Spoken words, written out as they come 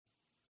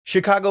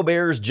Chicago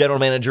Bears general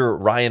manager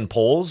Ryan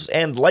Poles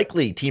and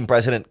likely team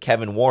president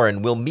Kevin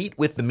Warren will meet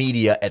with the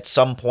media at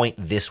some point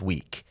this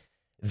week.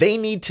 They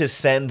need to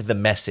send the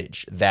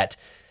message that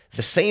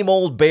the same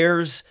old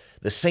Bears,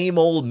 the same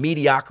old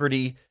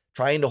mediocrity,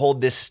 trying to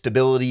hold this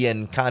stability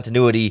and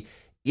continuity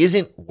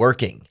isn't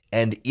working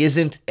and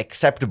isn't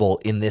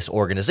acceptable in this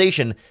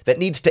organization that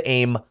needs to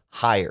aim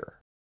higher.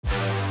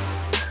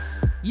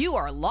 You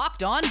are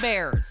Locked On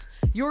Bears,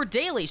 your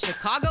daily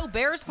Chicago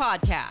Bears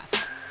podcast.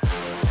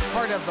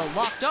 Part of the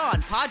Locked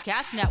On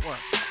Podcast Network,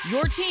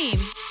 your team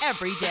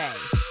every day.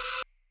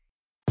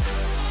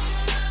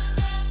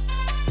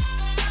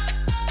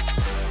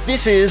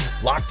 This is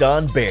Locked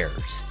On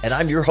Bears, and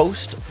I'm your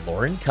host,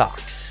 Lauren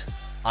Cox.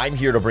 I'm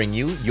here to bring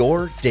you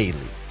your daily,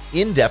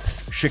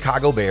 in-depth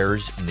Chicago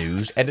Bears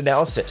news and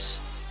analysis.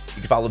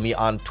 You can follow me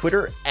on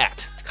Twitter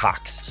at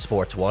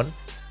CoxSports1.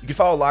 You can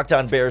follow Locked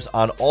On Bears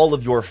on all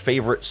of your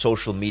favorite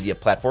social media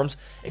platforms,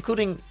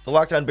 including the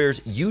Locked On Bears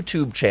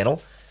YouTube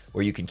channel,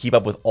 where you can keep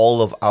up with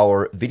all of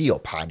our video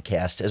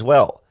podcasts as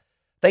well.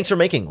 Thanks for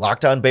making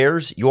Locked On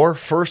Bears your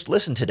first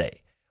listen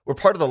today. We're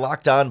part of the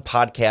Locked On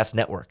Podcast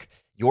Network,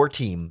 your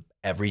team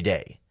every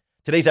day.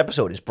 Today's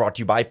episode is brought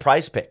to you by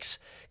Prize Picks.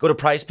 Go to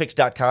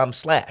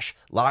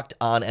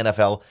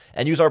prizepicks.com/LockedOnNFL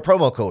and use our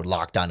promo code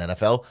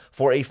LockedOnNFL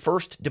for a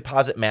first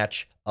deposit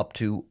match up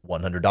to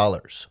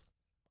 $100.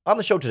 On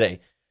the show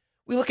today,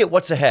 we look at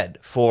what's ahead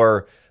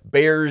for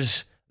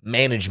Bears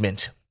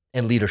management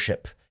and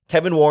leadership,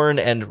 Kevin Warren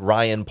and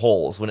Ryan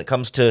Poles, when it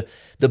comes to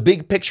the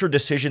big picture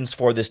decisions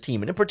for this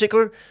team. And in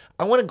particular,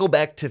 I want to go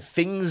back to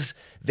things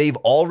they've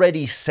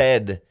already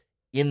said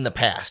in the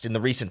past, in the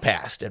recent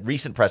past, at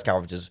recent press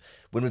conferences,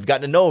 when we've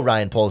gotten to know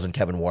Ryan Poles and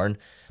Kevin Warren,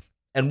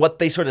 and what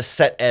they sort of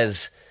set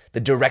as the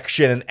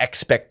direction and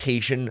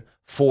expectation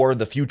for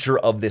the future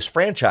of this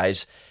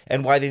franchise,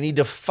 and why they need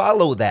to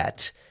follow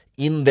that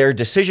in their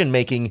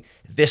decision-making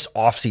this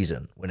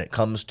offseason when it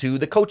comes to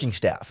the coaching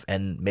staff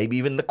and maybe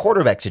even the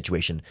quarterback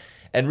situation,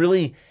 and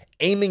really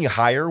aiming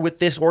higher with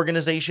this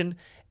organization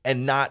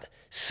and not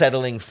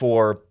settling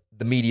for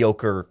the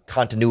mediocre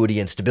continuity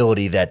and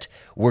stability that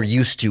we're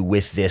used to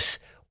with this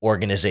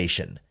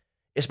organization.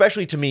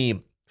 Especially to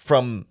me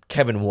from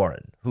Kevin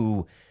Warren,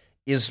 who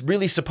is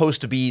really supposed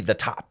to be the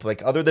top.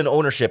 Like, other than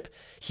ownership,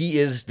 he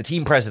is the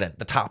team president,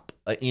 the top,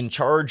 in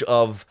charge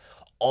of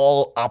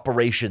all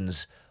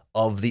operations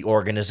of the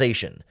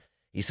organization.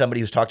 He's somebody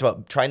who's talked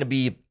about trying to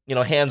be,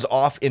 hands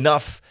off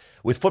enough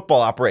with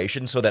football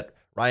operations so that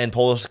Ryan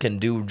Poles can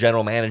do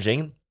general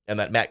managing and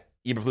that Matt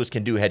Eberflus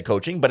can do head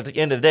coaching. But at the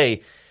end of the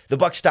day, the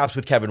buck stops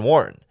with Kevin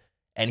Warren,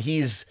 and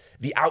he's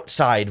the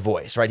outside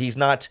voice, right? He's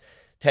not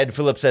Ted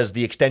Phillips as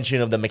the extension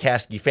of the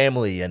McCaskey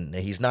family, and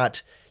he's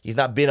not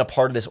been a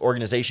part of this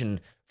organization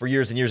for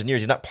years and years and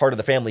years. He's not part of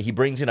the family. He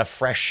brings in a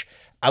fresh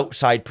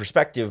outside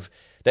perspective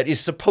that is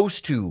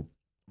supposed to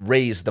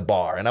raise the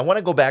bar. And I want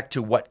to go back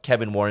to what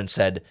Kevin Warren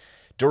said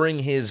during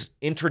his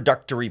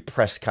introductory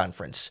press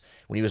conference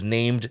when he was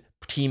named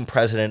team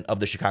president of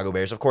the Chicago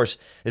Bears. Of course,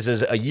 this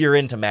is a year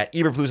into Matt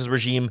Eberflus's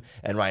regime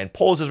and Ryan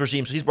Poles'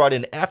 regime, so he's brought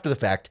in after the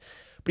fact.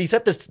 But he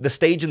set the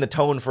stage and the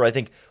tone for, I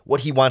think,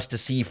 what he wants to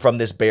see from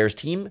this Bears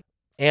team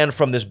and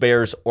from this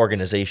Bears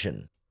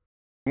organization.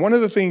 One of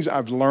the things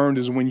I've learned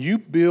is when you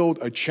build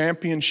a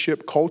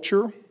championship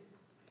culture,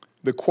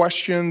 the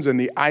questions and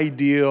the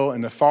ideal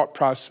and the thought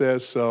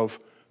process of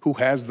who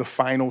has the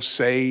final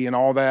say and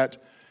all that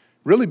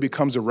really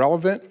becomes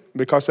irrelevant,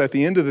 because at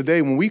the end of the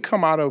day, when we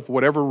come out of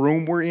whatever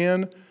room we're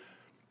in,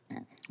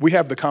 we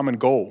have the common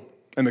goal.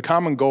 And the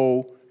common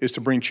goal is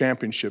to bring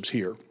championships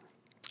here.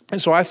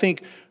 And so I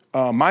think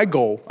my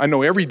goal, I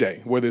know every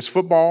day, whether it's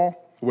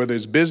football, whether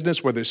it's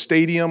business, whether it's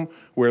stadium,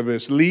 whether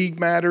it's league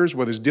matters,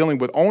 whether it's dealing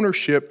with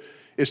ownership,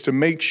 is to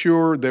make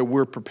sure that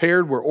we're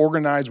prepared, we're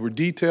organized, we're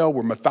detailed,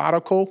 we're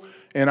methodical,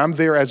 and I'm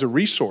there as a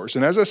resource.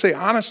 And as I say,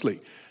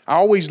 honestly, I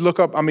always look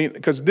up,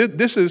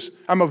 because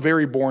I'm a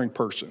very boring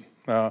person.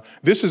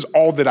 This is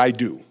all that I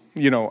do.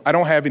 I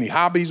don't have any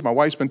hobbies. My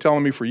wife's been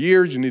telling me for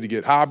years, you need to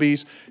get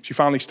hobbies. She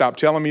finally stopped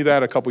telling me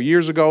that a couple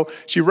years ago.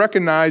 She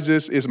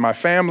recognizes it's my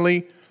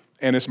family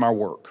and it's my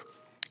work.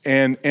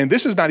 And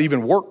this is not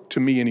even work to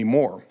me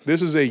anymore.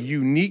 This is a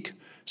unique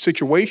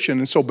situation.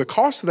 And so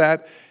because of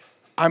that,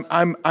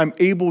 I'm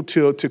able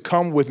to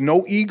come with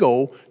no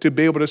ego to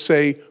be able to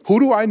say, who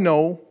do I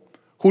know?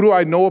 Who do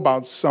I know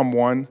about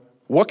someone?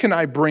 What can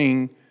I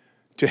bring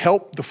to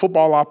help the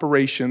football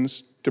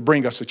operations to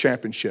bring us a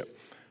championship?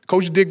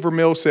 Coach Dick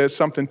Vermeil said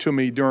something to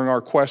me during our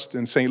quest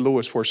in St.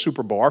 Louis for a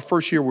Super Bowl. Our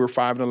first year, we were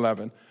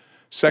 5-11.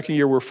 Second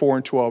year, we were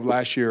 4-12.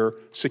 Last year,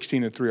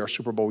 16-3, our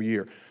Super Bowl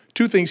year.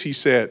 Two things he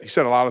said. He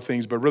said a lot of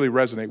things, but really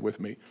resonate with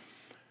me.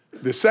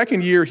 The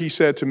second year, he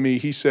said to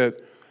me,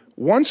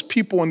 once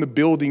people in the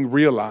building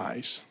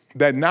realize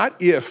that not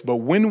if, but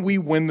when we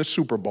win the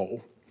Super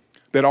Bowl,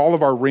 that all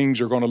of our rings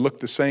are going to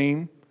look the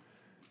same,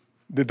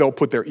 that they'll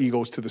put their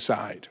egos to the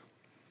side.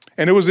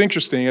 And it was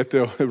interesting at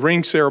the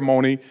ring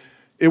ceremony.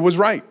 It was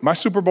right. My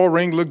Super Bowl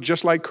ring looked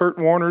just like Kurt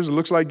Warner's. It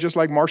looks just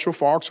like Marshall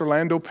Faulk's,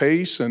 Orlando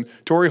Pace, and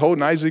Torrey Holt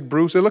and Isaac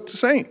Bruce. It looked the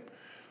same.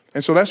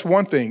 And so that's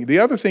one thing. The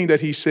other thing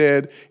that he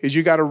said is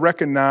you got to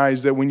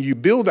recognize that when you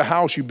build a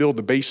house, you build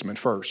the basement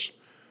first.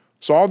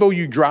 So although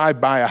you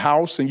drive by a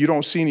house and you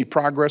don't see any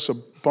progress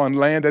upon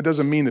land, that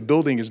doesn't mean the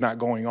building is not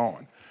going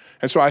on.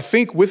 And so I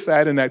think with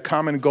that and that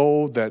common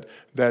goal that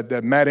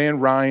Matt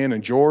and Ryan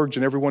and George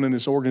and everyone in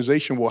this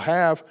organization will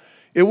have,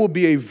 it will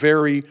be a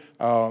very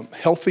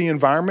healthy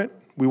environment.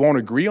 We won't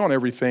agree on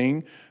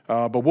everything,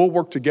 but we'll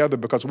work together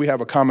because we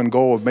have a common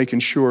goal of making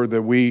sure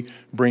that we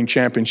bring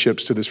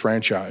championships to this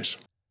franchise.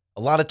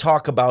 A lot of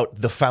talk about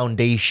the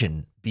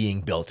foundation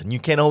being built, and you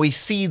can't always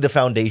see the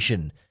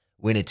foundation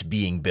when it's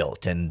being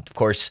built. And of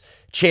course,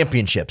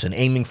 championships and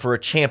aiming for a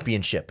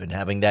championship and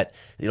having that,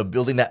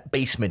 building that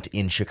basement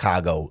in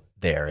Chicago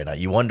there. And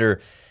you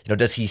wonder,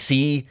 does he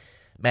see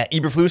Matt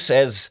Eberflus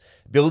as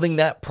building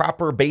that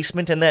proper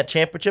basement and that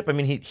championship? I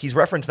mean, he's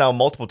referenced now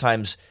multiple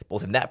times,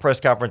 both in that press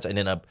conference and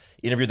in an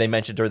interview they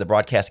mentioned during the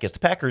broadcast against the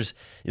Packers,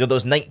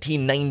 those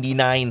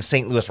 1999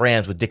 St. Louis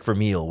Rams with Dick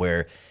Vermeil,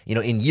 where,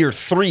 in year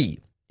 3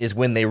 is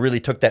when they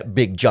really took that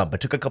big jump. It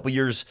took a couple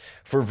years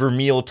for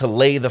Vermeil to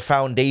lay the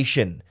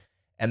foundation.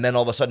 And then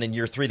all of a sudden in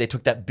year 3, they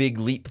took that big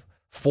leap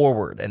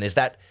forward. And is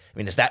that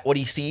what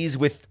he sees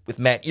with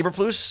Matt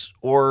Eberflus?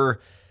 Or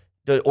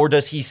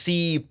does he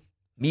see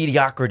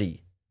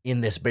mediocrity in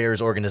this Bears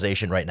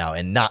organization right now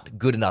and not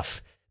good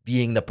enough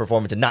being the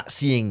performance and not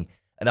seeing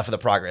enough of the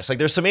progress? Like,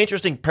 there's some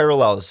interesting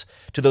parallels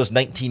to those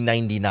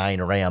 1999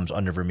 Rams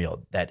under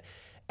Vermeil that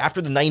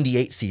after the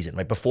 98 season,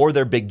 right before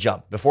their big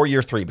jump, before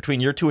year 3,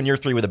 between year 2 and year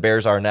 3 where the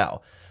Bears are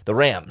now, the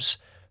Rams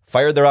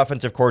fired their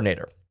offensive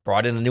coordinator,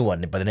 brought in a new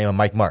one by the name of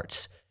Mike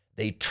Martz.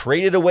 They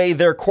traded away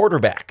their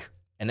quarterback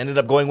and ended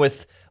up going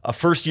with a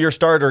first-year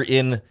starter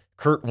in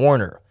Kurt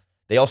Warner.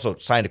 They also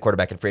signed a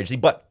quarterback in free agency,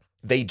 but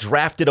they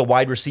drafted a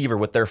wide receiver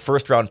with their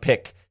first-round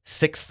pick,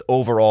 6th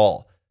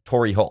overall,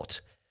 Torrey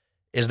Holt.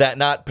 Is that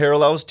not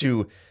parallels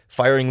to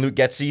firing Luke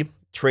Getsy,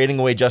 trading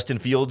away Justin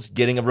Fields,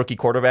 getting a rookie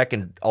quarterback,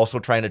 and also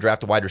trying to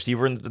draft a wide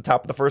receiver in the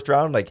top of the first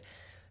round? Like,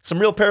 some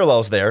real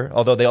parallels there,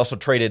 although they also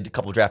traded a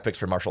couple of draft picks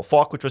for Marshall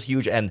Faulk, which was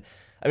huge. And,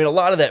 I mean, a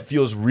lot of that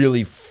feels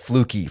really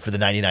fluky for the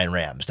 99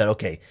 Rams. That,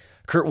 okay,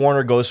 Kurt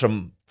Warner goes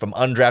from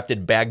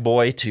undrafted bag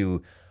boy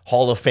to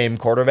Hall of Fame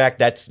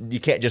quarterback. You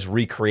can't just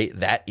recreate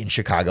that in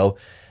Chicago.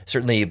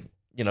 Certainly,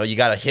 you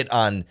got to hit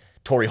on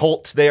Torrey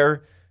Holt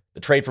there. The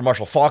trade for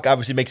Marshall Faulk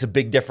obviously makes a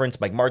big difference.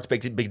 Mike Martz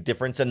makes a big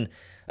difference. And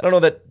I don't know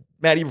that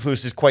Matt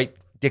Eberflus is quite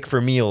Dick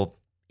Vermeil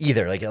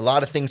either. Like, a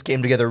lot of things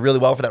came together really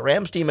well for that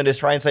Rams team, and to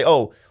try and say,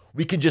 oh,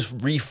 we can just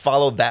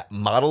re-follow that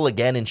model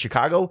again in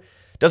Chicago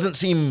doesn't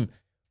seem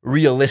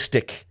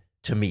realistic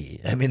to me.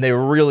 I mean, they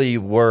really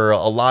were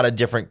a lot of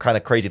different kind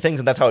of crazy things,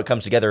 and that's how it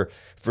comes together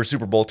for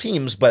Super Bowl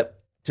teams.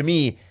 But to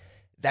me,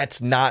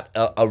 that's not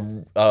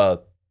a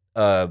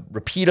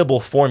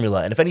repeatable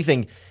formula. And if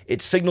anything,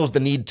 it signals the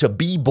need to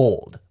be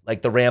bold,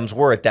 like the Rams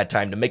were at that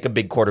time, to make a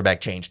big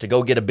quarterback change, to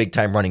go get a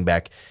big-time running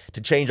back,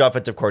 to change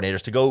offensive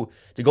coordinators, to go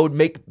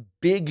make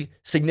big,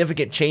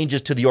 significant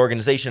changes to the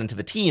organization and to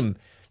the team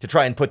to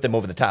try and put them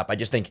over the top. I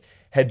just think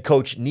head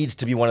coach needs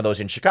to be one of those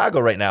in Chicago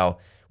right now,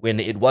 when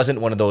it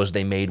wasn't one of those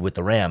they made with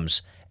the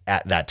Rams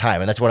at that time.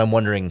 And that's what I'm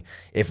wondering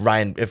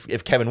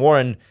if Kevin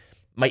Warren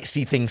might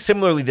see things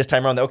similarly this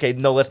time around. That, okay,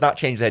 no, let's not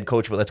change the head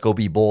coach, but let's go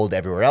be bold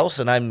everywhere else.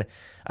 And I'm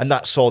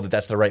not sold that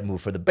that's the right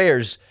move for the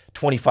Bears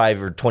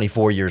 25 or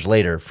 24 years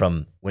later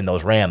from when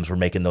those Rams were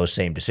making those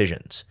same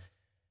decisions.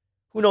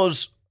 Who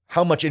knows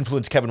how much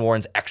influence Kevin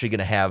Warren's actually going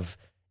to have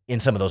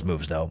in some of those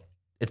moves, though.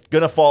 It's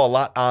going to fall a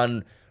lot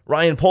on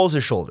Ryan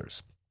Poles'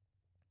 shoulders.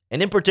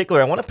 And in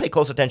particular, I want to pay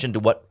close attention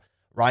to what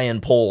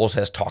Ryan Poles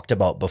has talked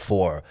about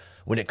before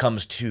when it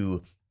comes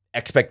to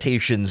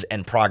expectations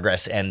and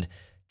progress and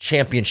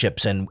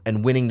championships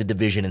and winning the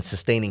division and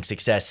sustaining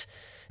success,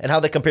 and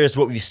how that compares to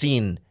what we've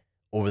seen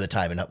over the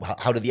time, and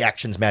how do the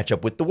actions match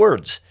up with the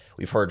words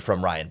we've heard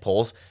from Ryan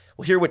Poles.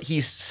 We'll hear what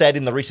he's said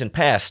in the recent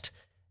past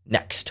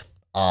next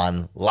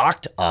on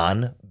Locked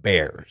On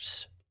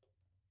Bears.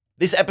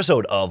 This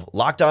episode of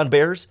Locked On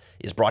Bears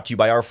is brought to you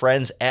by our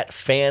friends at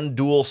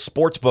FanDuel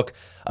Sportsbook,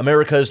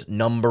 America's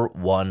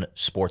 #1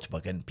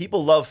 sportsbook. And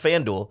people love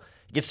FanDuel.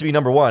 It gets to be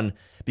 #1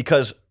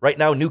 because right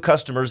now new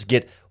customers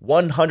get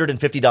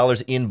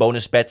 $150 in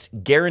bonus bets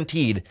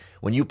guaranteed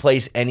when you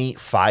place any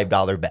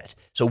 $5 bet.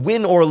 So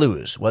win or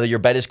lose, whether your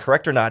bet is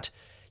correct or not,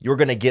 you're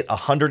going to get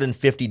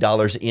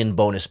 $150 in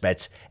bonus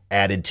bets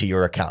added to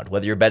your account.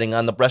 Whether you're betting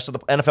on the rest of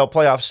the NFL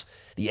playoffs,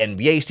 the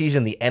NBA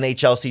season, the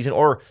NHL season,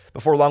 or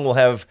before long we'll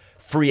have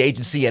free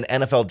agency and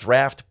NFL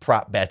draft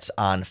prop bets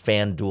on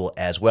FanDuel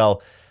as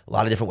well. A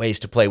lot of different ways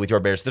to play with your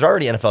Bears. There's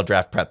already NFL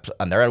draft preps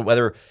on there, and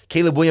whether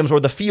Caleb Williams or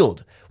the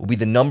field will be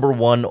the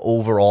 #1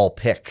 overall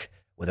pick,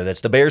 whether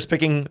that's the Bears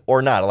picking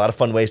or not. A lot of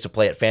fun ways to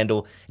play at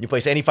FanDuel. And you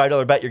place any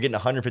 $5 bet, you're getting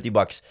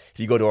 $150 if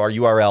you go to our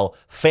URL,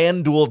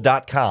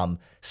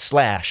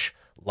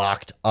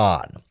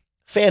 FanDuel.com/LockedOn.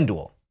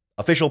 FanDuel,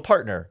 official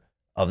partner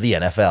of the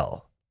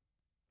NFL.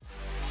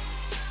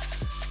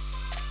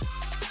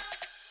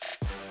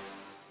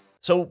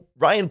 So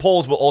Ryan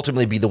Poles will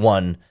ultimately be the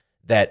one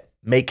that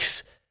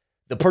makes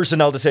the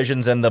personnel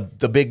decisions and the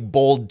big,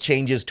 bold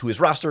changes to his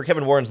roster.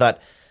 Kevin Warren's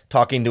not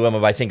talking to him,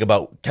 I think,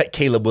 about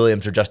Caleb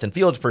Williams or Justin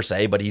Fields per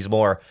se, but he's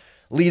more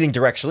leading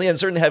directionally and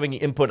certainly having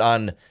input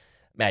on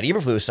Matt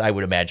Eberflus, I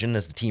would imagine,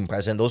 as the team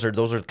president.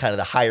 Those are kind of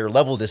the higher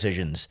level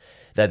decisions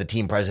that the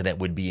team president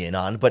would be in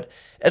on. But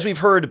as we've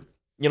heard,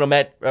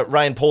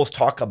 Ryan Poles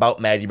talk about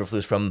Matt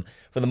Eberflus from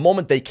the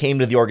moment they came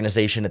to the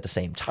organization at the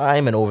same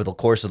time and over the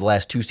course of the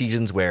last 2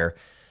 seasons, where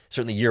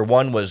certainly year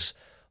 1 was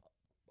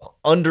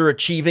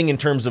underachieving in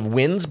terms of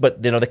wins,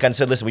 but they kind of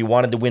said, listen, we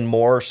wanted to win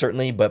more,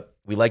 certainly, but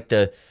we like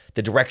the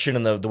direction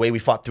and the way we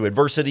fought through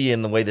adversity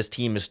and the way this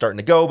team is starting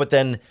to go. But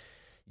then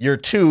year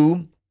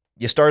 2,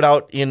 you start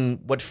out in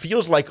what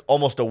feels like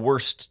almost a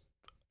worse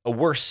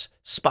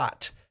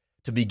spot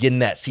to begin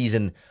that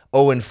season,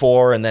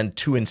 0-4 and then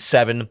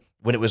 2-7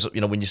 when it was,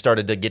 when you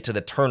started to get to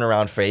the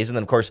turnaround phase. And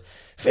then, of course,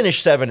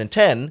 finish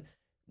 7-10.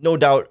 No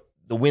doubt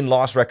the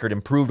win-loss record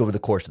improved over the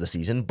course of the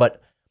season,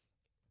 but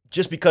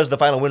just because the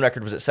final win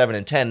record was at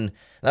 7-10,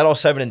 not all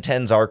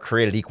 7-10s are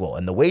created equal.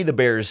 And the way the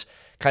Bears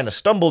kind of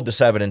stumbled to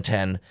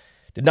 7-10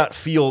 did not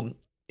feel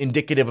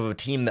indicative of a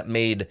team that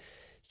made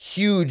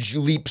huge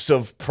leaps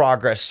of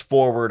progress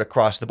forward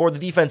across the board. The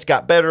defense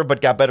got better, but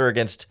got better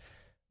against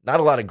not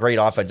a lot of great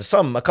offenses.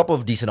 A couple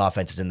of decent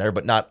offenses in there,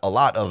 but not a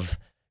lot of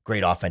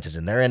great offenses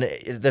in there. And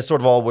that's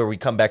sort of all where we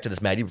come back to this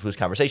Matt Eberflus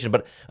conversation.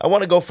 But I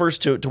want to go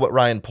first to what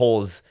Ryan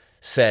Poles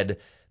said.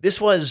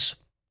 This was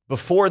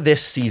before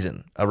this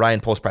season, a Ryan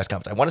Poles press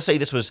conference. I want to say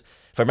this was,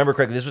 if I remember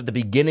correctly, this was the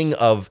beginning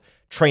of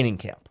training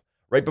camp,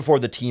 right before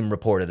the team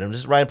reported. And this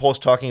is Ryan Poles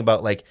talking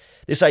about like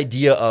this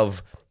idea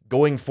of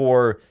going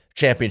for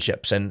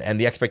championships and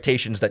the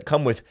expectations that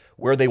come with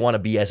where they want to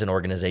be as an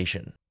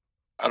organization.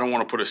 I don't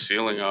want to put a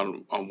ceiling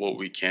on what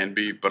we can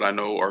be, but I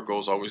know our goal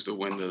is always to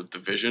win the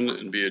division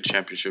and be a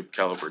championship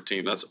caliber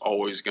team.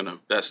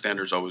 That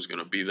standard's always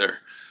gonna be there.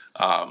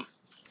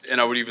 And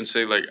I would even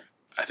say, like,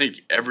 I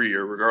think every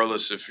year,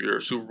 regardless if you're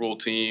a Super Bowl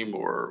team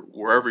or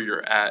wherever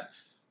you're at,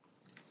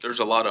 there's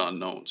a lot of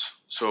unknowns.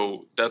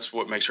 So that's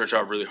what makes our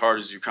job really hard,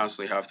 is you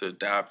constantly have to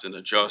adapt and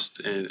adjust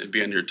and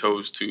be on your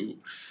toes to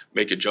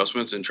make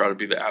adjustments and try to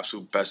be the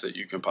absolute best that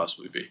you can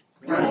possibly be.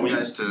 You hold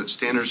guys to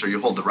standards, or you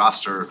hold the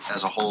roster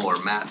as a whole,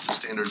 or Matt to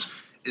standards.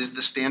 Is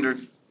the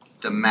standard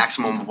the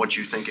maximum of what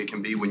you think it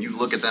can be? When you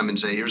look at them and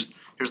say, here's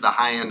the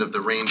high end of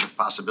the range of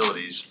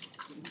possibilities,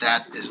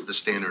 that is the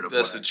standard of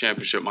That's the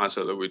championship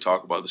mindset that we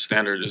talk about. The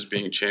standard is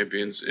being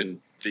champions,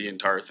 and the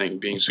entire thing,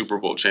 being Super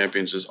Bowl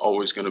champions, is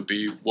always going to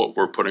be what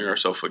we're putting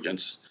ourselves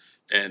against.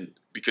 And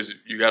because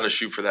you got to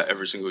shoot for that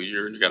every single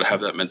year, and you got to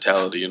have that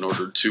mentality in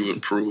order to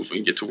improve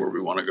and get to where we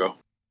want to go.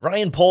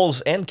 Ryan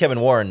Poles and Kevin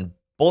Warren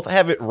both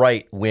have it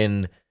right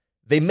when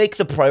they make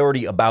the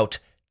priority about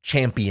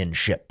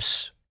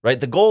championships, right?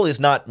 The goal is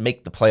not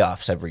make the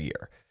playoffs every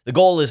year. The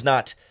goal is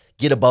not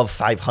get above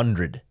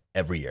 500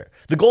 every year.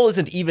 The goal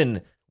isn't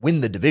even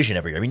win the division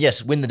every year. I mean,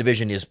 yes, win the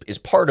division is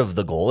part of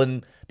the goal,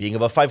 and being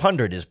above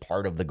 500 is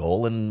part of the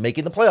goal, and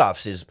making the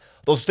playoffs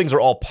those things are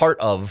all part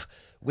of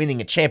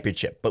winning a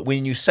championship. But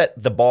when you set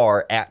the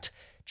bar at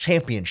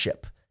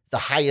championship, the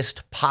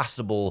highest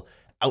possible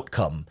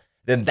outcome,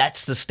 then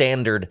that's the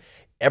standard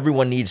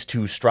everyone needs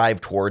to strive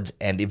towards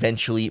and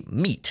eventually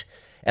meet.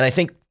 And I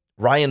think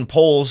Ryan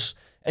Poles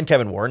and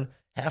Kevin Warren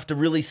have to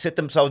really sit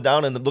themselves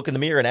down and look in the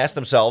mirror and ask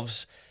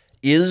themselves,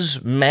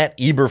 is Matt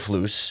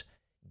Eberflus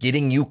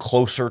getting you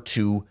closer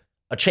to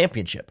a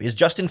championship? Is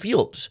Justin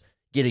Fields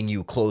getting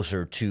you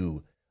closer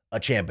to a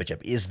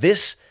championship? Is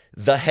this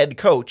the head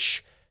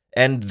coach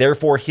and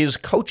therefore his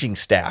coaching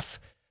staff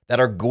that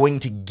are going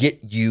to get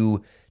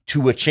you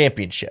to a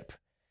championship?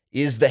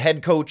 Is the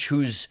head coach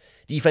whose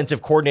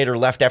defensive coordinator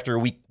left after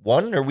week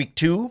 1 or week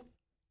 2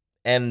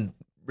 and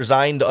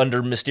resigned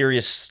under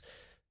mysterious,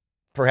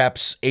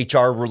 perhaps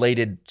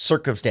HR-related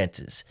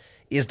circumstances,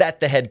 is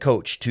that the head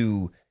coach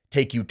to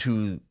take you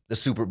to the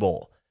Super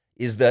Bowl?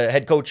 Is the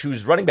head coach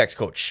whose running backs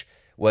coach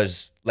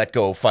was let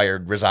go,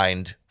 fired,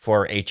 resigned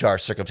for HR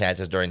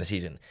circumstances during the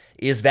season,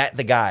 is that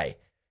the guy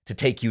to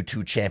take you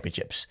to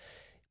championships?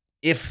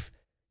 If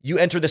you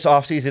enter this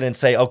offseason and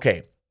say,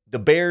 okay, the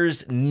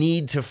Bears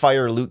need to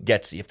fire Luke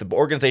Getsy, if the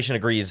organization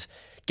agrees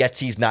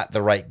Getsy's not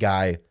the right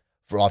guy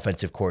for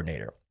offensive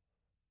coordinator,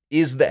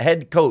 is the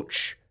head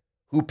coach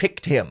who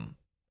picked him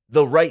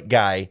the right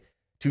guy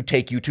to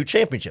take you to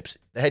championships?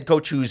 The head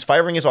coach who's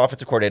firing his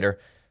offensive coordinator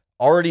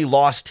already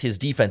lost his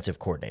defensive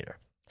coordinator,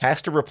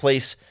 has to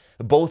replace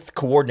both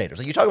coordinators.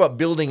 Like, you talk about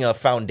building a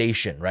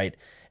foundation, right?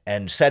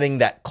 And setting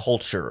that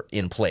culture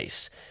in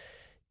place.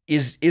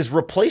 Is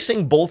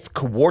replacing both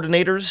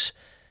coordinators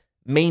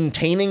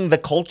maintaining the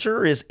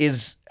culture?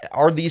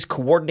 Are these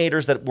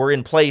coordinators that were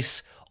in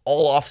place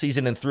all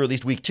offseason and through at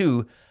least week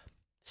 2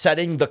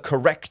 setting the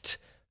correct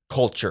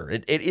culture?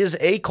 It is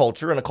a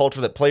culture, and a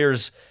culture that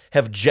players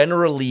have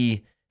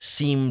generally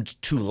seemed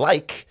to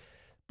like,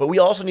 but we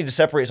also need to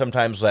separate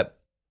sometimes that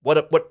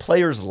what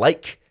players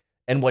like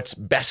and what's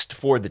best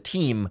for the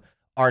team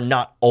are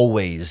not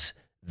always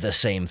the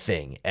same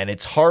thing. And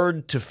it's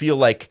hard to feel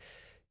like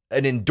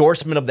an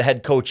endorsement of the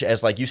head coach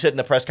as like you sit in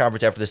the press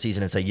conference after the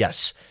season and say,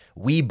 yes,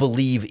 we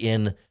believe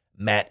in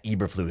Matt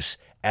Eberflus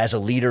as a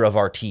leader of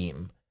our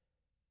team,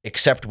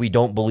 except we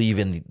don't believe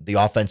in the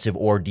offensive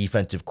or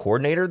defensive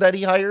coordinator that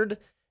he hired.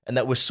 And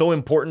that was so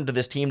important to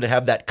this team to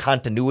have that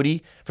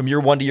continuity from year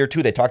 1 to year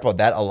 2. They talked about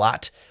that a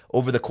lot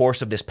over the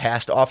course of this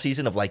past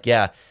offseason of like,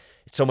 yeah,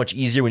 it's so much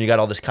easier when you got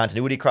all this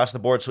continuity across the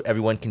board so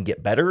everyone can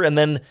get better. And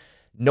then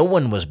no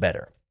one was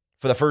better.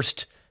 For the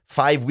first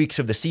 5 weeks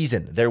of the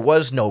season, there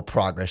was no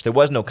progress. There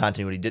was no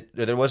continuity.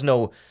 There was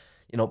no,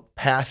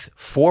 path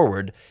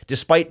forward,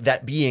 despite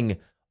that being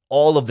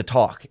all of the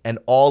talk and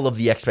all of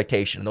the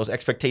expectation. Those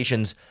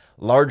expectations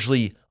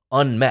largely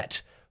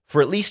unmet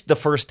for at least the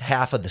first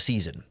half of the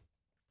season.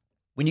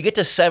 When you get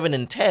to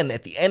 7-10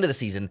 at the end of the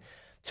season,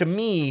 to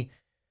me,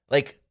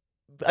 like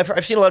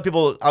I've seen a lot of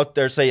people out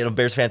there say,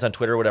 Bears fans on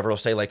Twitter or whatever will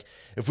say like,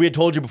 if we had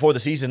told you before the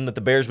season that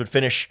the Bears would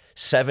finish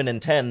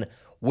 7-10,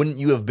 wouldn't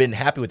you have been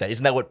happy with that?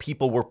 Isn't that what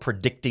people were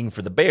predicting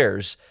for the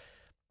Bears?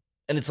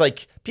 And it's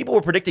like people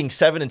were predicting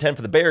 7-10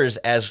 for the Bears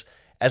as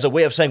a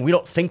way of saying we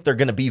don't think they're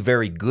going to be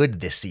very good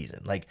this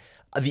season. Like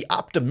the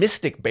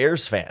optimistic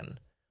Bears fan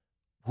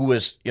who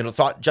was,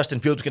 thought Justin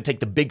Fields was going to take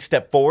the big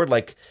step forward,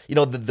 like,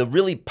 the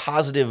really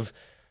positive,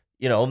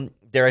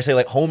 dare I say,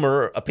 like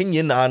Homer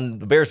opinion on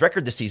the Bears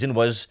record this season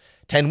was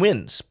 10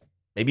 wins,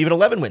 maybe even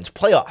 11 wins,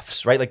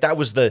 playoffs, right? Like that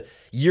was the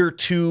year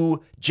 2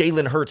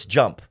 Jalen Hurts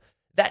jump.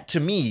 That to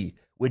me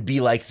would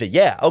be like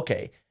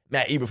okay,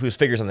 Matt Eberflus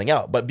figure something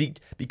out. But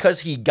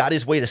because he got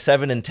his way to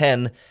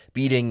 7-10,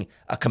 beating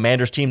a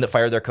Commanders team that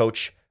fired their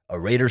coach, a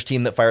Raiders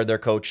team that fired their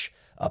coach,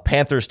 a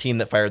Panthers team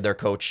that fired their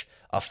coach,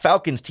 a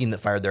Falcons team that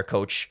fired their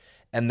coach,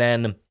 and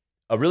then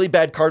a really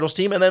bad Cardinals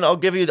team, and then I'll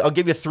give you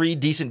 3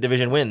 decent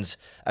division wins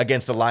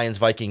against the Lions,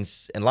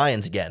 Vikings, and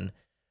Lions again.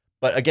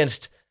 But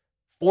against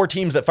 4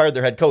 teams that fired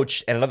their head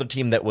coach and another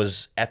team that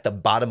was at the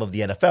bottom of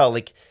the NFL,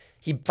 like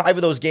 5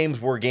 of those games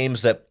were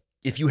games that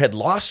if you had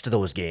lost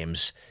those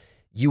games,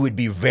 you would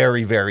be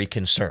very, very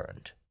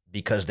concerned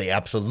because they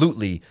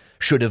absolutely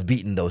should have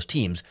beaten those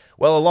teams.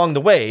 Well, along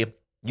the way,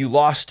 you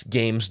lost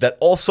games that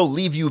also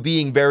leave you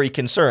being very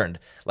concerned,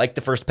 like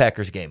the first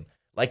Packers game,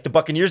 like the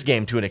Buccaneers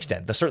game to an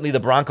extent. Certainly the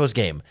Broncos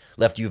game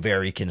left you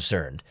very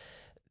concerned.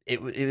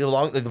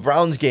 The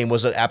Browns game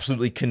was an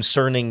absolutely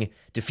concerning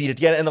defeat at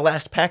the end, and the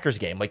last Packers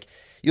game. Like,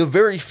 you have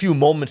very few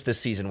moments this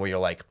season where you're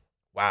like,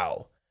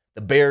 wow,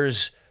 the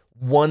Bears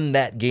won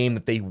that game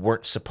that they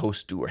weren't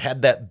supposed to, or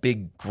had that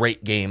big,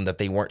 great game that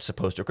they weren't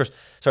supposed to. Of course,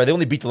 sorry, they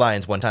only beat the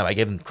Lions one time. I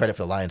gave them credit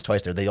for the Lions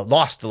twice there. They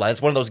lost the Lions.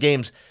 It's one of those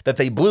games that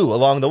they blew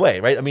along the way,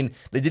 right? I mean,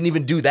 they didn't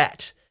even do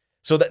that.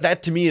 So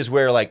that to me is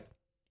where, like,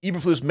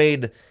 Eberflus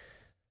made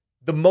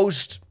the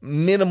most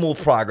minimal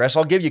progress.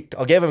 I'll give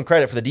him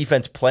credit for the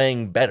defense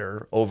playing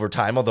better over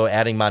time, although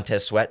adding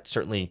Montez Sweat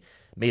certainly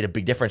made a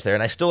big difference there.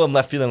 And I still am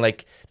left feeling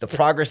like the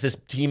progress this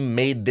team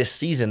made this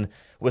season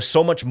was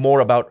so much more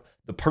about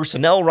the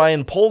personnel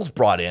Ryan Poles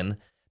brought in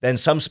than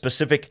some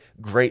specific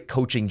great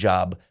coaching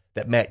job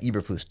that Matt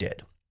Eberflus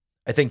did.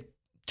 I think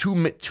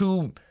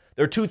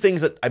there are 2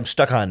 things that I'm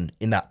stuck on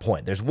in that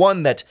point. There's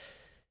one that,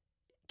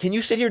 can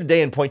you sit here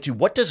today and point to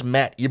what does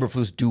Matt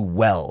Eberflus do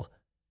well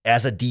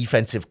as a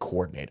defensive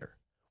coordinator?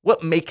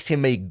 What makes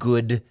him a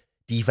good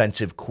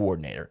defensive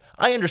coordinator?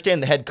 I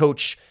understand the head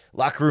coach,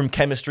 locker room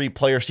chemistry,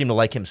 players seem to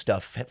like him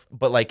stuff,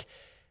 but like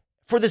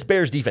for this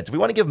Bears defense, if we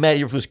want to give Matt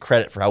Eberflus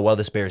credit for how well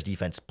this Bears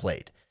defense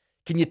played,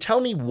 can you tell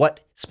me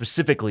what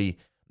specifically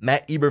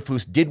Matt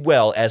Eberflus did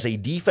well as a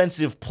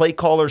defensive play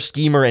caller,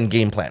 schemer, and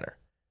game planner?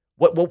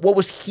 What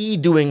was he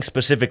doing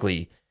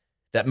specifically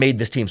that made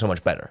this team so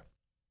much better?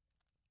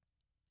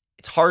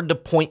 It's hard to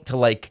point to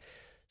like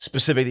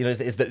specific.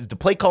 Is the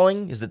play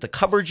calling? Is it the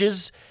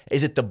coverages?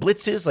 Is it the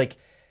blitzes? Like,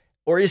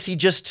 or is he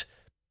just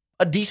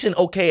a decent,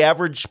 okay,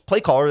 average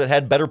play caller that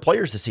had better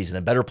players this season,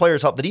 and better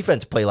players helped the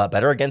defense play a lot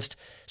better against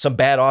some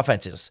bad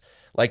offenses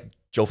like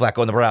Joe Flacco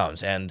and the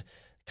Browns, and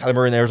Kyler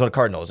Murray and the Arizona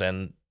Cardinals,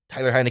 and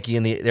Tyler Heineke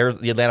and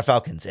the Atlanta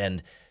Falcons,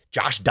 and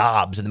Josh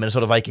Dobbs and the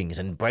Minnesota Vikings,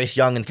 and Bryce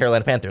Young and the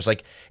Carolina Panthers.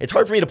 Like, it's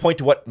hard for me to point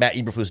to what Matt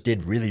Eberflus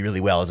did really, really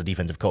well as a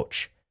defensive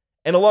coach.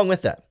 And along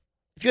with that,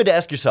 if you had to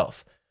ask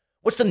yourself,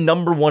 what's the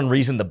number one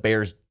reason the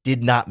Bears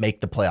did not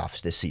make the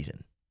playoffs this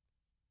season?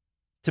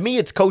 To me,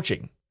 it's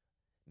coaching.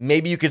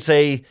 Maybe you could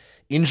say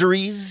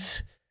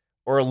injuries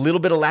or a little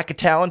bit of lack of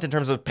talent in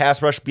terms of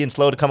pass rush being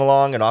slow to come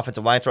along and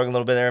offensive line struggling a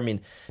little bit there. I mean,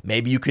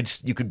 maybe you could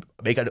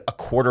make a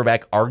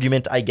quarterback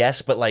argument, I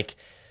guess, but like,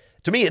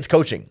 to me, it's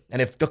coaching.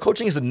 And if the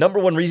coaching is the number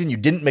one reason you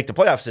didn't make the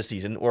playoffs this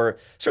season, or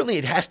certainly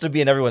it has to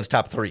be in everyone's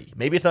top 3.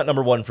 Maybe it's not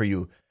number 1 for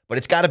you, but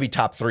it's got to be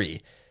top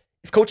 3.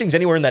 If coaching's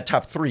anywhere in that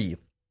top 3,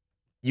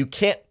 you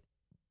can't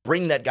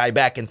bring that guy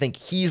back and think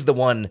he's the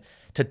one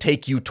to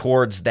take you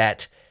towards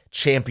that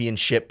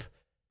championship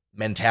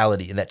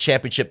mentality and that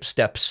championship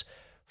steps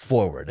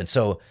forward. And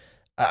so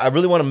I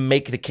really want to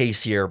make the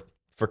case here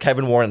for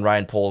Kevin Warren and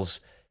Ryan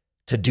Poles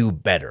to do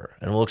better.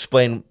 And we'll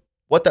explain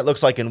what that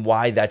looks like and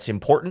why that's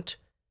important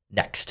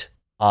next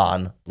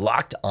on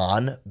Locked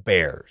On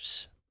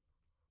Bears.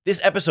 This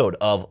episode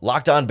of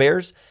Locked On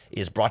Bears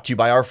is brought to you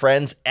by our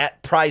friends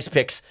at Prize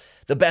Picks,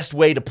 the best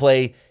way to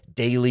play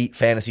daily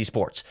fantasy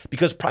sports,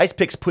 because Prize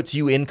Picks puts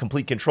you in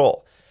complete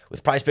control.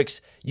 With Prize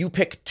Picks, you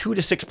pick 2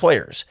 to 6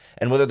 players,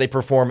 and whether they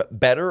perform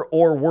better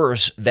or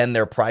worse than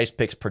their Prize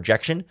Picks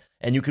projection,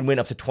 and you can win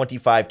up to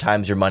 25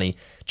 times your money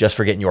just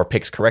for getting your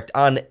picks correct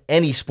on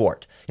any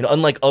sport.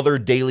 Unlike other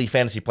daily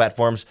fantasy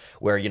platforms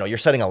where, you're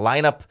setting a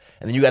lineup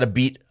and then you got to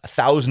beat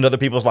 1,000 other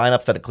people's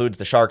lineups that includes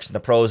the Sharks and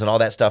the Pros and all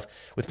that stuff.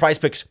 With Prize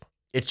Picks,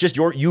 it's just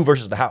you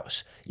versus the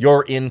house.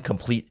 You're in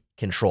complete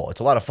control. It's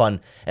a lot of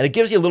fun, and it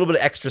gives you a little bit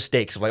of extra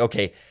stakes of like,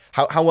 okay,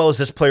 how well is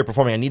this player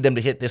performing? I need them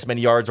to hit this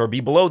many yards or be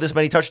below this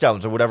many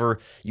touchdowns or whatever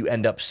you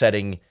end up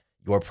setting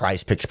your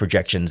Prize Picks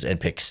projections and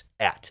picks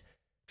at.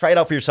 Try it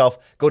out for yourself.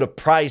 Go to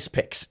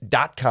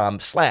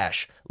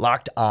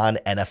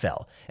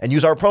prizepicks.com/LockedOnNFL and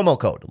use our promo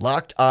code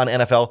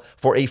LockedOnNFL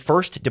for a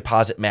first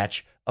deposit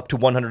match up to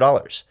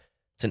 $100.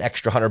 It's an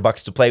extra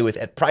 $100 to play with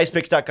at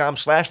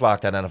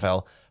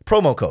prizepicks.com/LockedOnNFL.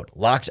 Promo code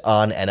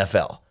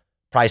LockedOnNFL.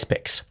 Prize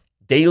Picks.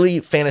 Daily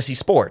fantasy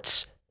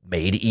sports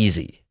made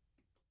easy.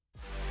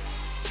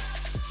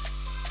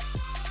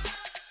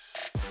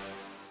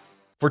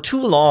 For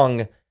too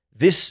long,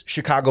 this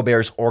Chicago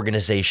Bears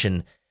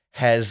organization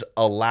has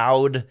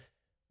allowed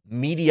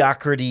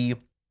mediocrity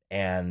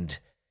and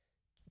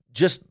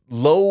just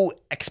low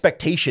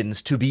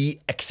expectations to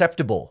be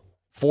acceptable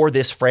for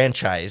this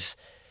franchise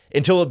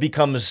until it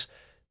becomes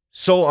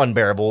so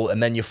unbearable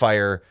and then you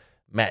fire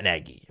Matt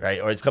Nagy,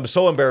 right? Or it becomes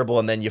so unbearable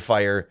and then you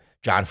fire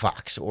John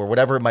Fox or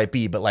whatever it might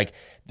be. But like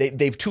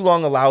they've too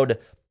long allowed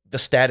the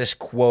status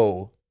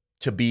quo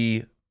to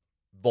be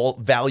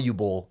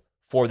valuable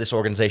for this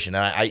organization.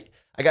 And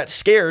I got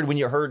scared when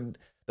you heard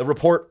the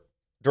report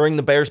during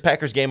the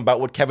Bears-Packers game about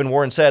what Kevin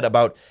Warren said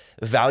about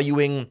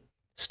valuing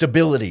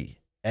stability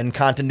and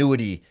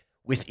continuity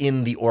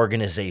within the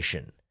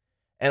organization.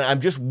 And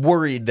I'm just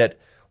worried that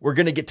we're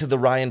going to get to the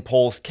Ryan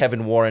Poles,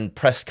 Kevin Warren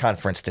press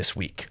conference this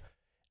week.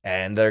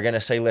 And they're going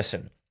to say,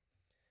 listen,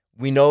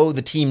 we know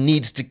the team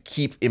needs to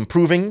keep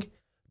improving,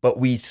 but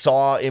we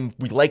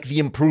like the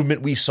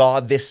improvement we saw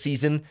this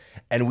season,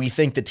 and we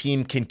think the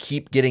team can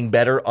keep getting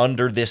better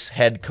under this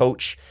head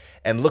coach.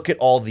 And look at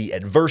all the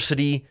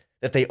adversity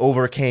that they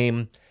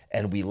overcame,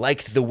 and we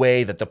liked the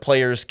way that the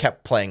players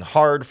kept playing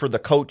hard for the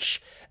coach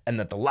and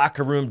that the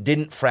locker room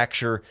didn't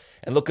fracture,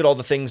 and look at all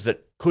the things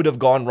that could have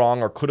gone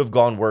wrong or could have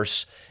gone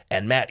worse,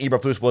 and Matt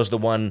Eberflus was the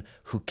one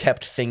who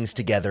kept things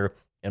together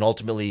and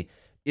ultimately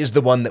is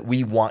the one that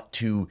we want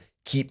to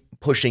keep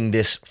pushing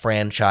this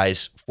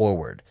franchise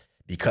forward.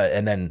 Because,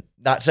 and then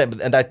not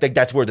saying, and I think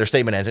that's where their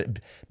statement ends,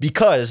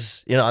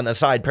 because, on the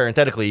side,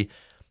 parenthetically,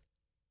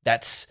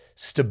 that's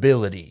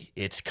stability.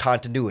 It's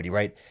continuity,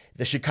 right?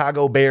 The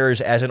Chicago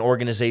Bears as an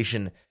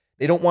organization,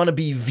 they don't want to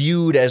be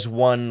viewed as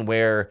one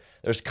where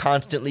there's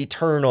constantly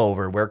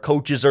turnover, where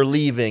coaches are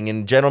leaving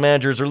and general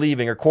managers are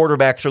leaving or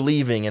quarterbacks are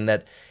leaving, and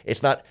that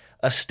it's not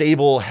a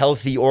stable,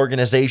 healthy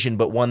organization,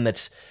 but one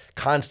that's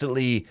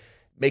constantly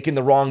making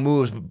the wrong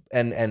moves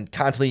and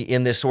constantly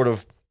in this sort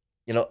of,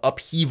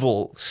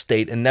 upheaval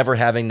state and never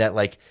having that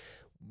like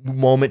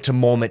moment to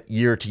moment,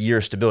 year to year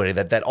stability,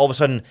 that all of a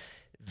sudden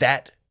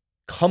that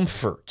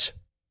comfort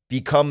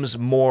becomes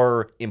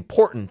more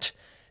important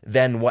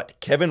than what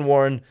Kevin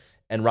Warren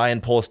and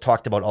Ryan Poles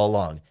talked about all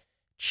along.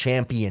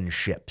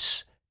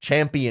 Championships.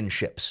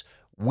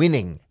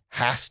 Winning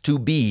has to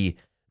be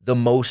the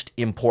most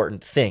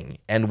important thing.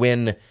 And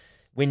when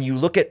you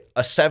look at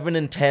a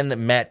 7-10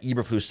 Matt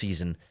Eberflus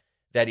season,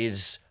 that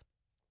is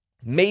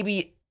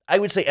maybe, I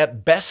would say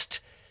at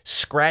best,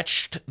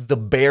 scratched the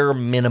bare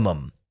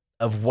minimum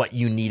of what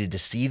you needed to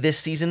see this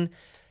season.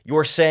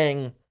 You're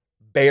saying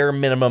bare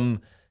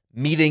minimum,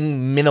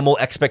 meeting minimal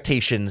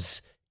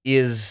expectations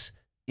is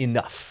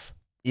enough,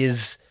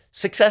 is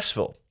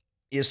successful,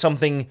 is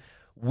something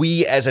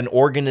we as an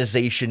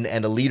organization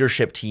and a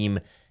leadership team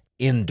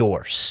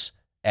endorse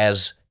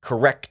as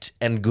correct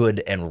and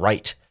good and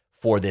right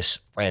for this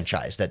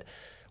franchise. That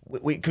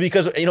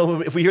because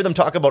if we hear them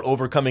talk about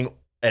overcoming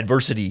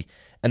adversity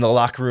and the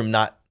locker room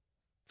not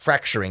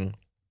fracturing,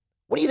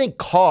 what do you think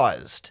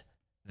caused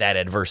that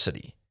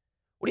adversity?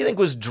 What do you think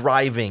was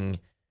driving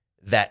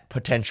that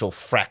potential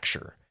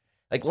fracture?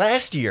 Like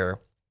last year,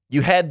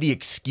 you had the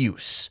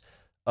excuse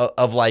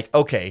of like,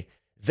 okay,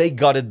 they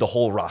gutted the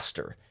whole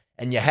roster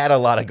and you had a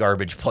lot of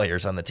garbage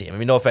players on the team. I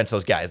mean, no offense to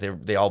those guys.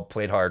 They all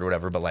played hard or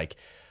whatever, but like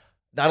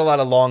not a lot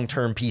of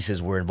long-term pieces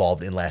were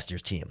involved in last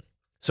year's team.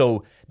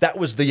 So that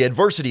was the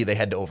adversity they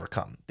had to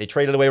overcome. They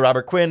traded away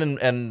Robert Quinn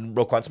and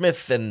Roquan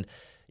Smith and,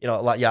 a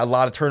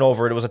lot of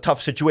turnover. It was a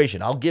tough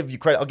situation. I'll give you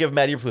credit. I'll give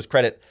Matt Eberflus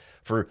credit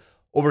for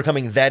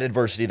overcoming that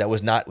adversity that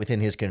was not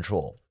within his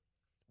control.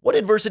 What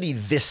adversity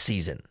this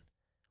season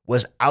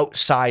was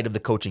outside of the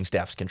coaching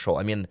staff's control?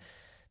 I mean,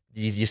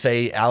 you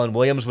say Alan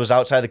Williams was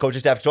outside the coaching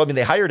staff's control. I mean,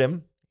 they hired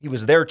him. He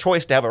was their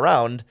choice to have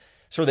around.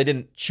 So they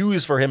didn't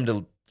choose for him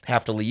to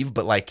have to leave,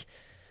 but like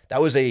that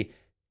was a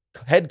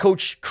head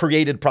coach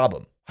created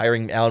problem,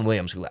 hiring Alan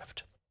Williams, who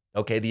left.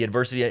 Okay, the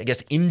adversity, I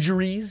guess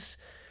injuries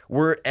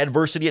were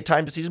adversity at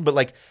times this season, but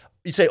like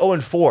you say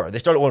 0-4. They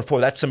started 0-4.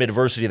 That's some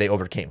adversity they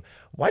overcame.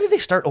 Why did they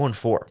start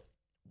 0-4?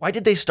 Why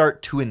did they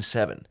start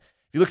 2-7? If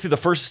you look through the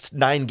first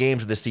 9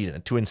 games of the season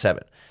at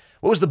 2-7,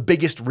 what was the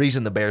biggest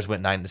reason the Bears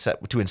went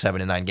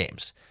 2-7 in 9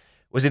 games?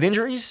 Was it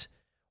injuries,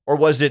 or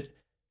was it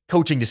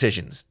coaching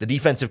decisions? The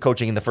defensive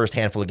coaching in the first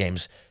handful of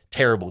games,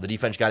 terrible. The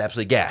defense got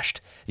absolutely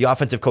gashed. The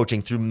offensive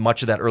coaching through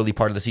much of that early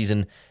part of the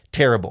season,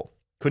 terrible.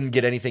 Couldn't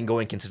get anything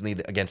going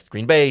consistently against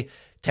Green Bay,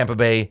 Tampa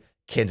Bay,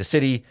 Kansas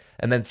City,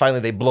 and then finally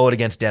they blow it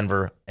against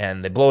Denver,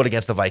 and they blow it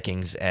against the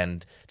Vikings,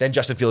 and then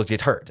Justin Fields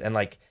gets hurt. And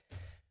like,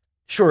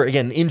 sure,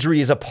 again,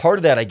 injury is a part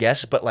of that, I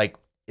guess, but like,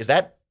 is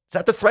that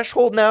the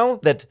threshold now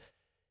that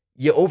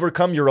you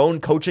overcome your own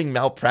coaching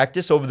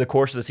malpractice over the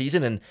course of the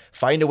season and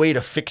find a way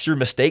to fix your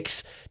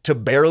mistakes to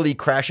barely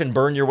crash and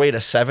burn your way to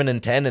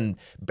 7-10 and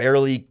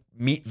barely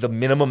meet the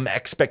minimum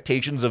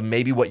expectations of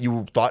maybe what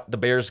you thought the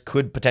Bears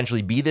could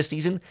potentially be this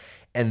season?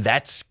 And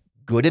that's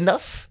good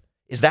enough?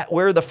 Is that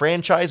where the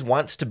franchise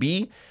wants to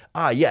be?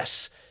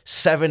 Yes,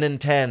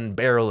 7-10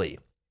 barely.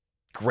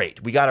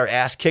 Great. We got our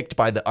ass kicked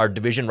by our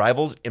division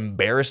rivals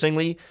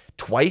embarrassingly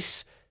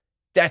twice.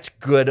 That's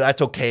good.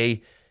 That's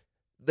okay.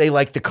 They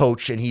like the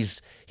coach, and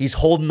he's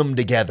holding them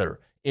together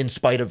in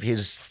spite of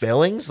his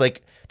failings.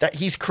 Like that,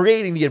 he's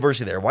creating the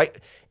adversity there. Why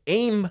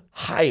aim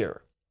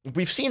higher?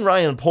 We've seen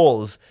Ryan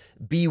Poles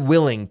be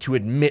willing to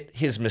admit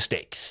his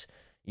mistakes.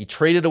 He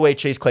traded away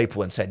Chase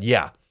Claypool and said,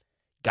 "Yeah,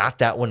 got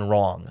that one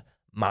wrong.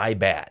 My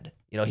bad."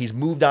 You know, he's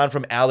moved on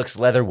from Alex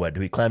Leatherwood,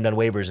 who he claimed on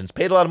waivers and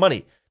paid a lot of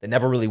money that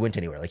never really went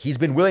anywhere. Like, he's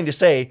been willing to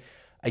say,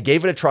 "I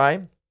gave it a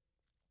try.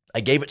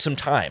 I gave it some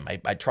time.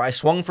 I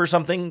swung for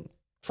something,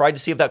 tried to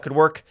see if that could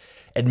work,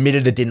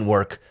 admitted it didn't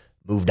work,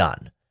 moved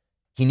on."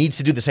 He needs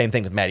to do the same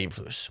thing with Matt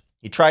Eberflus.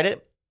 He tried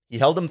it. He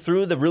held him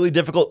through the really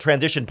difficult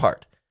transition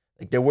part.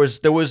 Like, there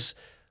was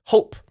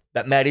hope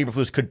that Matt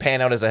Eberflus could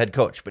pan out as a head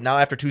coach. But now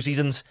after 2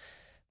 seasons,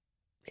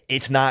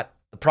 the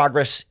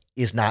progress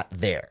is not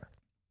there.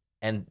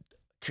 And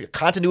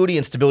continuity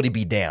and stability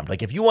be damned.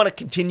 Like, if you want to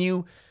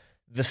continue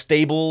the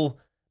stable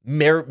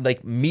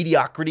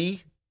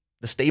mediocrity,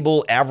 the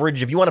stable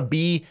average, if you want to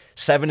be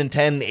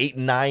 7-10,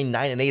 8-9,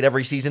 9-8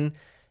 every season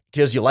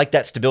because you like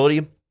that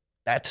stability,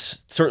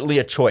 that's certainly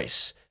a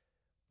choice.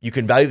 You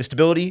can value the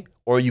stability,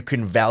 or you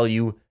can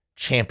value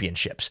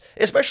championships,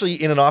 especially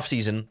in an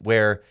offseason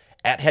where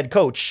at head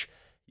coach,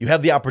 you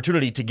have the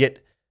opportunity to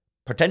get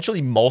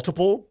potentially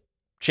multiple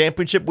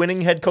championship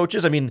winning head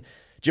coaches. I mean,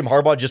 Jim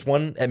Harbaugh just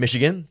won at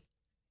Michigan.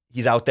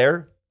 He's out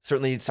there.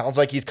 Certainly it sounds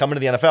like he's coming to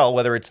the NFL,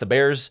 whether it's the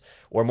Bears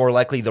or more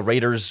likely the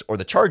Raiders or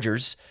the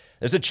Chargers.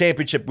 There's a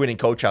championship winning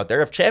coach out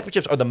there. If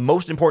championships are the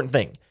most important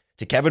thing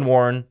to Kevin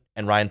Warren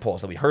and Ryan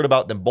Poles, that we heard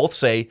about them both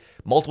say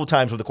multiple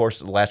times over the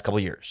course of the last couple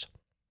of years,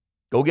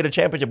 go get a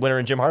championship winner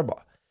in Jim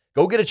Harbaugh.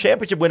 Go get a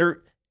championship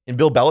winner in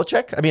Bill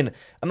Belichick. I mean,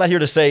 I'm not here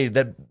to say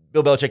that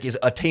Bill Belichick is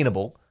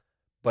attainable,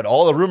 but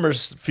all the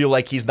rumors feel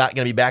like he's not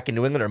going to be back in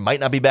New England, or might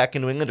not be back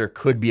in New England, or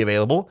could be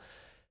available.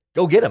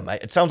 Go get him.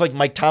 It sounds like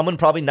Mike Tomlin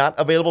probably not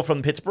available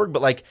from Pittsburgh,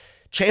 but like,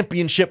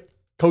 championship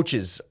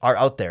coaches are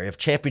out there. If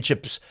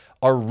championships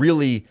are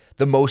really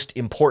the most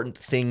important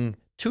thing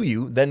to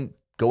you, then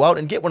go out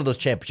and get one of those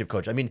championship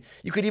coaches. I mean,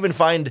 you could even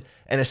find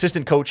an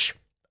assistant coach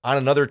on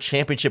another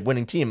championship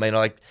winning team. You know,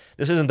 like,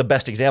 this isn't the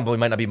best example. He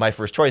might not be my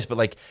first choice, but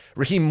like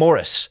Raheem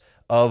Morris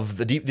of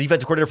the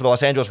defensive coordinator for the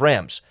Los Angeles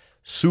Rams,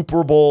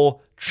 Super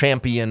Bowl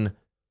champion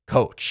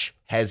coach,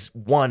 has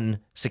won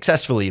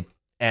successfully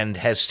and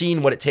has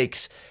seen what it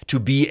takes to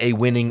be a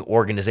winning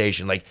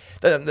organization. Like,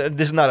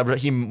 this is not a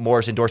Raheem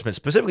Morris endorsement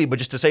specifically, but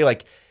just to say,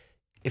 like,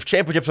 if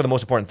championships are the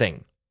most important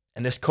thing,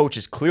 and this coach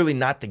is clearly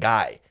not the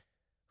guy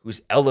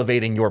who's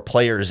elevating your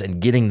players and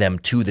getting them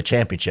to the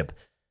championship,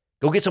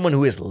 go get someone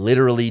who has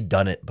literally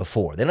done it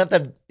before. They don't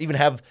have to even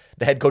have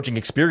the head coaching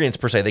experience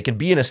per se. They can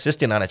be an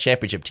assistant on a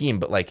championship team,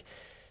 but like,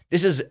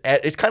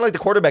 it's kind of like the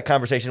quarterback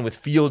conversation with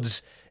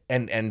Fields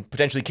and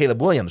potentially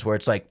Caleb Williams, where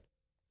it's like,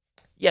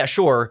 yeah,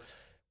 sure,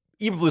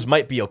 Eberflus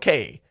might be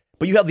okay,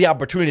 but you have the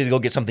opportunity to go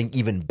get something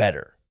even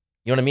better.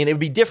 You know what I mean? It would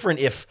be different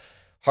if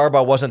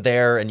Harbaugh wasn't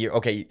there and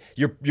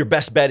your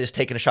best bet is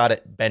taking a shot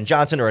at Ben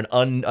Johnson or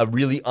a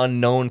really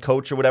unknown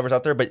coach or whatever's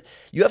out there, but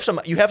you have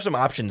some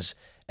options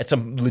at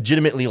some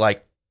legitimately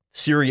like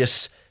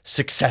serious,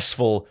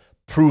 successful,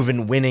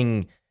 proven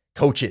winning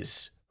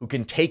coaches who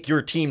can take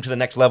your team to the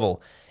next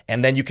level.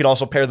 And then you can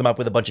also pair them up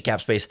with a bunch of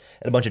cap space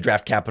and a bunch of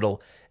draft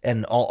capital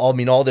and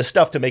all this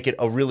stuff to make it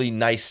a really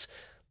nice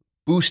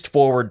boost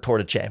forward toward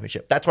a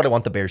championship. That's what I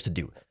want the Bears to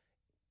do.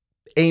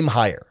 Aim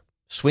higher,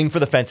 swing for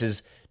the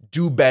fences,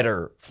 do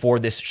better for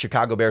this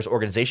Chicago Bears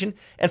organization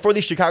and for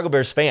these Chicago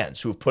Bears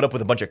fans who have put up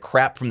with a bunch of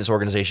crap from this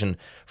organization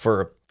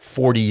for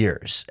 40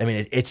 years. I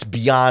mean, it's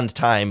beyond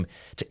time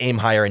to aim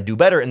higher and do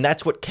better, and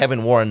that's what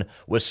Kevin Warren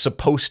was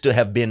supposed to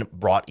have been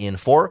brought in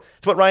for.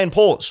 It's what Ryan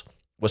Poles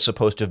was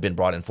supposed to have been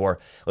brought in for.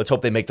 Let's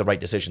hope they make the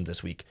right decisions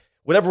this week.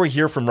 Whatever we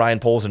hear from Ryan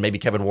Poles and maybe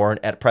Kevin Warren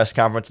at press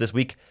conference this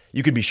week,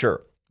 you can be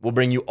sure we'll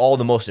bring you all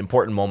the most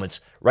important moments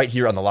right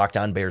here on the Locked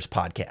On Bears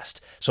podcast.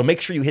 So make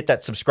sure you hit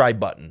that subscribe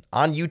button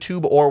on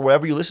YouTube or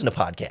wherever you listen to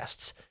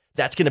podcasts.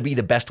 That's going to be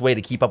the best way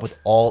to keep up with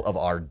all of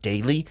our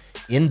daily,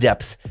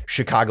 in-depth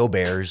Chicago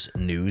Bears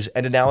news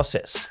and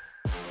analysis.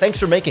 Thanks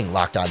for making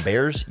Locked On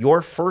Bears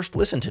your first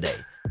listen today.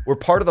 We're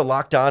part of the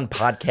Locked On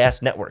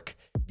Podcast Network,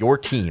 your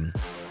team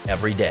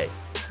every day.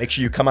 Make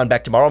sure you come on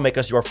back tomorrow, make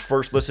us your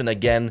first listen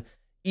again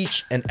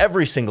each and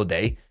every single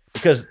day,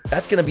 because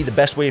that's going to be the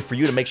best way for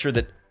you to make sure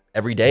that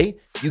every day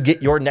you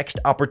get your next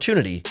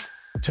opportunity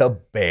to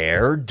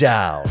bear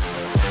down.